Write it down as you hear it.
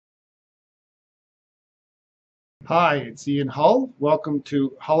Hi, it's Ian Hull. Welcome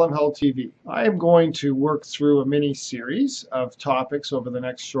to Hull and Hull TV. I am going to work through a mini series of topics over the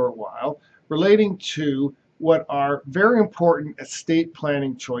next short while relating to what are very important estate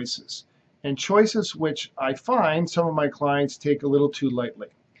planning choices, and choices which I find some of my clients take a little too lightly.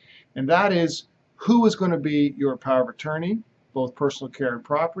 And that is, who is going to be your power of attorney, both personal care and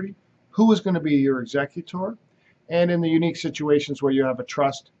property, who is going to be your executor, and in the unique situations where you have a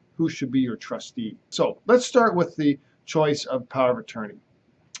trust, who should be your trustee. So let's start with the choice of power of attorney.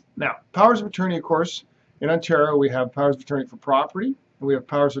 Now, powers of attorney, of course, in Ontario we have powers of attorney for property and we have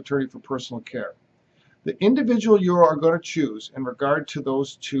powers of attorney for personal care. The individual you are going to choose in regard to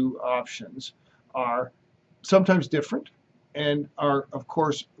those two options are sometimes different and are, of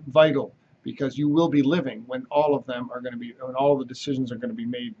course, vital because you will be living when all of them are going to be, when all of the decisions are going to be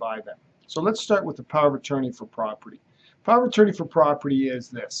made by them. So let's start with the power of attorney for property. Power of attorney for property is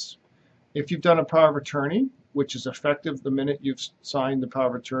this. If you've done a power of attorney, which is effective the minute you've signed the power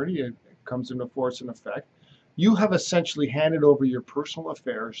of attorney, it comes into force and effect, you have essentially handed over your personal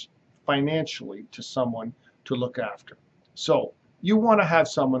affairs financially to someone to look after. So you want to have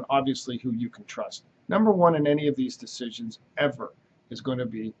someone, obviously, who you can trust. Number one in any of these decisions ever is going to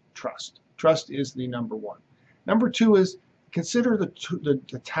be trust. Trust is the number one. Number two is consider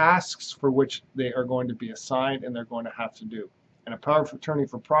the tasks for which they are going to be assigned and they're going to have to do. And a power of attorney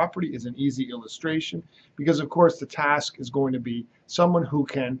for property is an easy illustration because, of course, the task is going to be someone who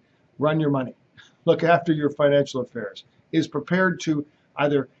can run your money, look after your financial affairs, is prepared to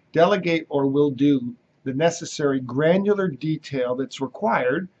either delegate or will do the necessary granular detail that's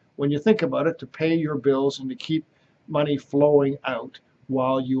required when you think about it to pay your bills and to keep money flowing out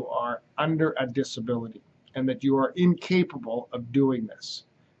while you are under a disability, and that you are incapable of doing this.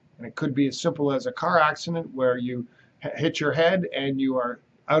 And it could be as simple as a car accident where you hit your head and you are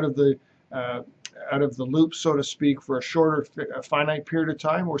out of the loop, so to speak, for a shorter, finite period of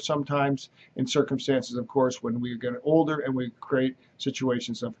time, or sometimes in circumstances, of course, when we get older and we create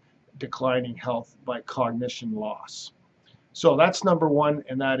situations of declining health by cognition loss. So that's number one,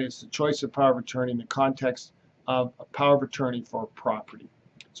 and that is the choice of power of attorney in the context of a power of attorney for property.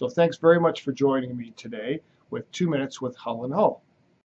 So thanks very much for joining me today with 2 Minutes with Hull and Hull.